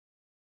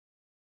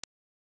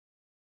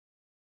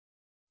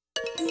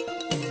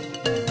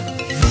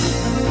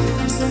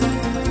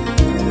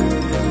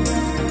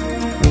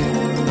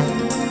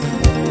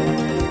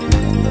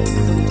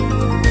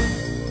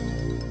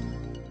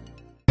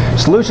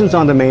Solutions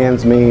on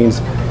demand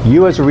means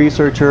you as a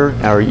researcher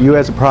or you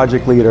as a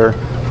project leader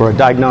for a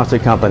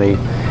diagnostic company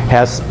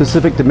has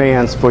specific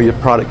demands for your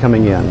product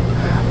coming in.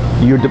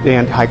 You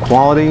demand high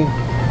quality,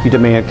 you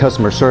demand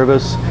customer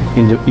service,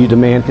 you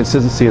demand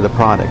consistency of the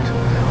product.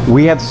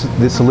 We have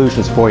the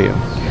solutions for you.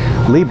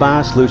 Lee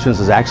BioSolutions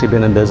has actually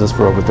been in business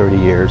for over 30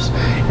 years.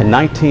 In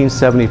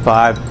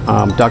 1975,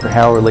 Dr.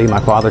 Howard Lee, my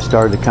father,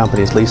 started the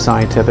company as Lee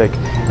Scientific.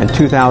 In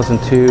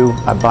 2002,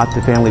 I bought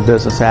the family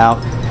business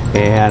out,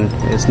 and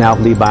it's now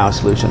Lee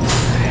BioSolutions.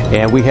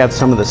 And we have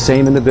some of the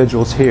same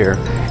individuals here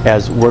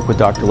as work with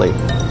Dr. Lee.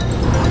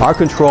 Our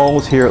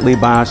controls here at Lee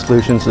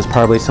BioSolutions is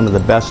probably some of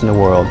the best in the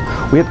world.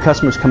 We have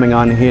customers coming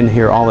on in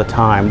here all the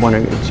time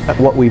wondering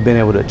what we've been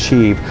able to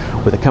achieve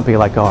with a company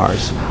like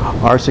ours.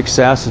 Our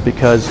success is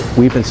because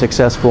we've been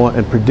successful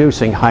in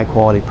producing high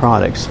quality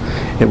products.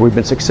 And we've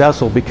been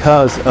successful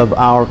because of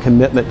our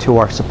commitment to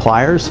our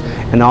suppliers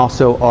and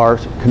also our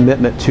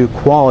commitment to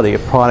quality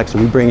of products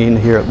that we bring in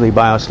here at Lee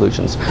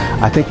BioSolutions.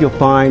 I think you'll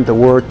find the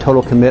word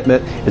total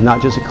commitment is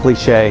not just a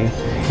cliche.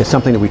 It's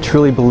something that we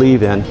truly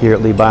believe in here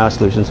at Lee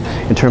BioSolutions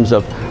in terms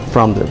of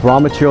from the raw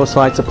material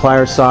side,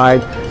 supplier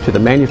side, to the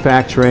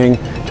manufacturing,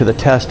 to the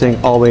testing,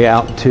 all the way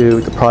out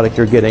to the product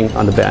you're getting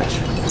on the bench.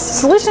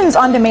 Solutions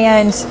on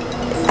Demand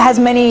has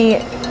many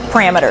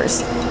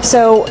parameters.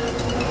 So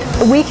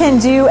we can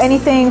do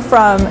anything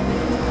from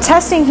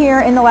testing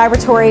here in the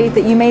laboratory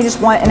that you may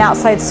just want an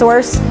outside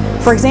source.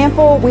 For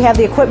example, we have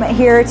the equipment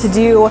here to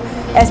do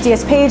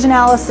SDS page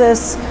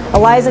analysis,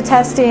 ELISA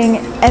testing,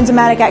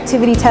 enzymatic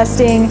activity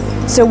testing,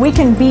 so we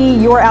can be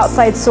your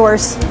outside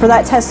source for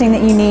that testing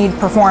that you need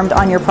performed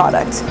on your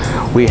product.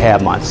 We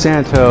have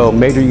Monsanto,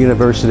 major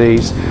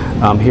universities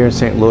here in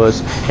St.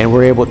 Louis, and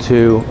we're able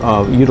to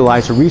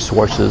utilize the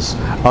resources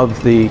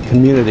of the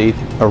community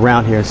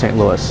around here in St.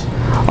 Louis.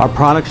 Our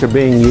products are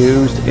being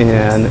used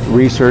in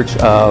research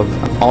of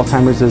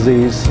Alzheimer's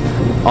disease,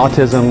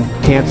 autism,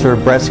 cancer,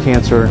 breast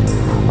cancer.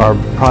 Our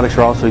products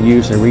are also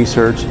used in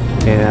research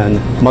in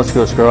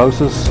muscular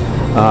sclerosis.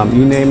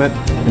 You name it,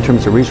 in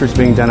terms of research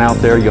being done out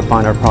there, you'll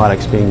find our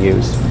products being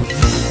used.